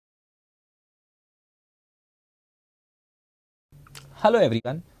Hello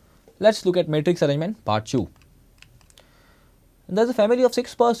everyone, let's look at matrix arrangement part 2. There is a family of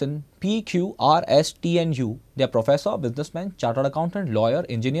 6 persons P, Q, R, S, T and U. They are professor, businessman, chartered accountant, lawyer,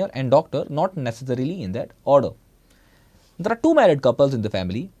 engineer and doctor, not necessarily in that order. There are 2 married couples in the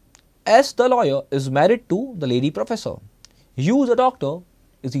family. S, the lawyer, is married to the lady professor. U, the doctor,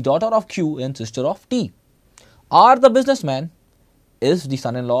 is the daughter of Q and sister of T. R, the businessman, is the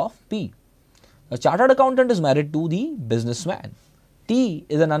son-in-law of P. The chartered accountant is married to the businessman. T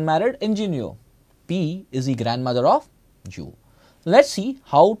is an unmarried engineer. P is the grandmother of U. Let's see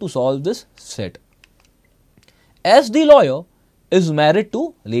how to solve this set. S, the lawyer, is married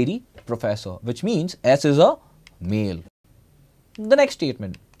to lady professor, which means S is a male. The next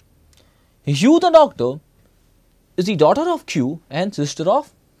statement. U, the doctor, is the daughter of Q and sister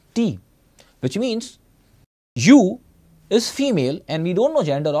of T, which means U is female and we don't know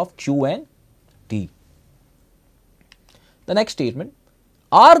gender of Q and T. The next statement.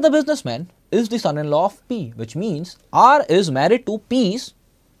 R, the businessman, is the son-in-law of P, which means R is married to P's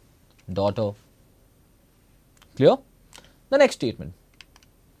daughter. Clear? The next statement.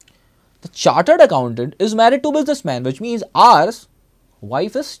 The chartered accountant is married to businessman, which means R's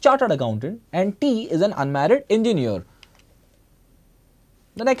wife is chartered accountant and T is an unmarried engineer.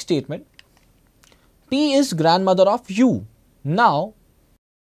 The next statement. P is grandmother of U. Now,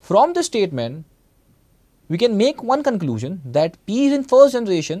 from this statement, we can make one conclusion that P is in first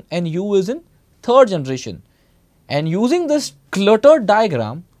generation and U is in third generation. And using this cluttered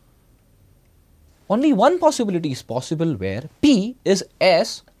diagram, only one possibility is possible where P is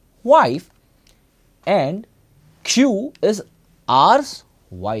S wife and Q is R's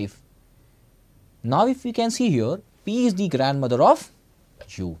wife. Now if we can see here, P is the grandmother of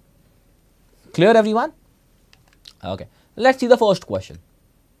U. Clear everyone? Okay, let's see the first question.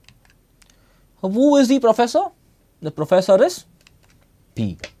 Who is the professor? The professor is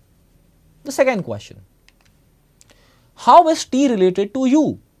P. The second question. How is T related to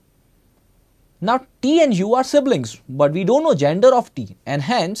U? Now T and U are siblings, but we don't know gender of T, and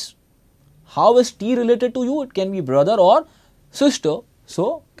hence how is T related to U? It can be brother or sister,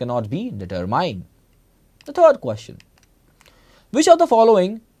 so cannot be determined. The third question. Which of the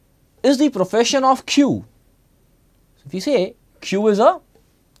following is the profession of Q? So if we say Q is a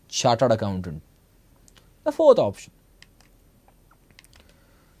chartered accountant. The fourth option.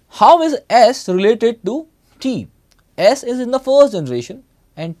 How is S related to T? S is in the first generation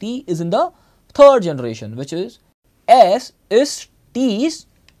and T is in the third generation, which is S is T's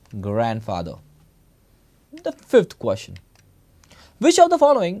grandfather. The fifth question. Which of the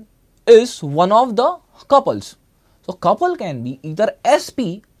following is one of the couples? So couple can be either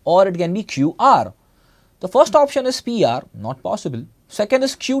SP or it can be QR. The first option is PR, not possible. Second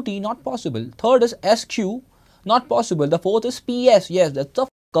is QT, not possible. Third is SQ, not possible. The fourth is PS. Yes, that's a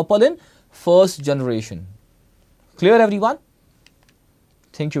couple in first generation. Clear everyone?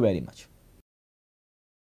 Thank you very much.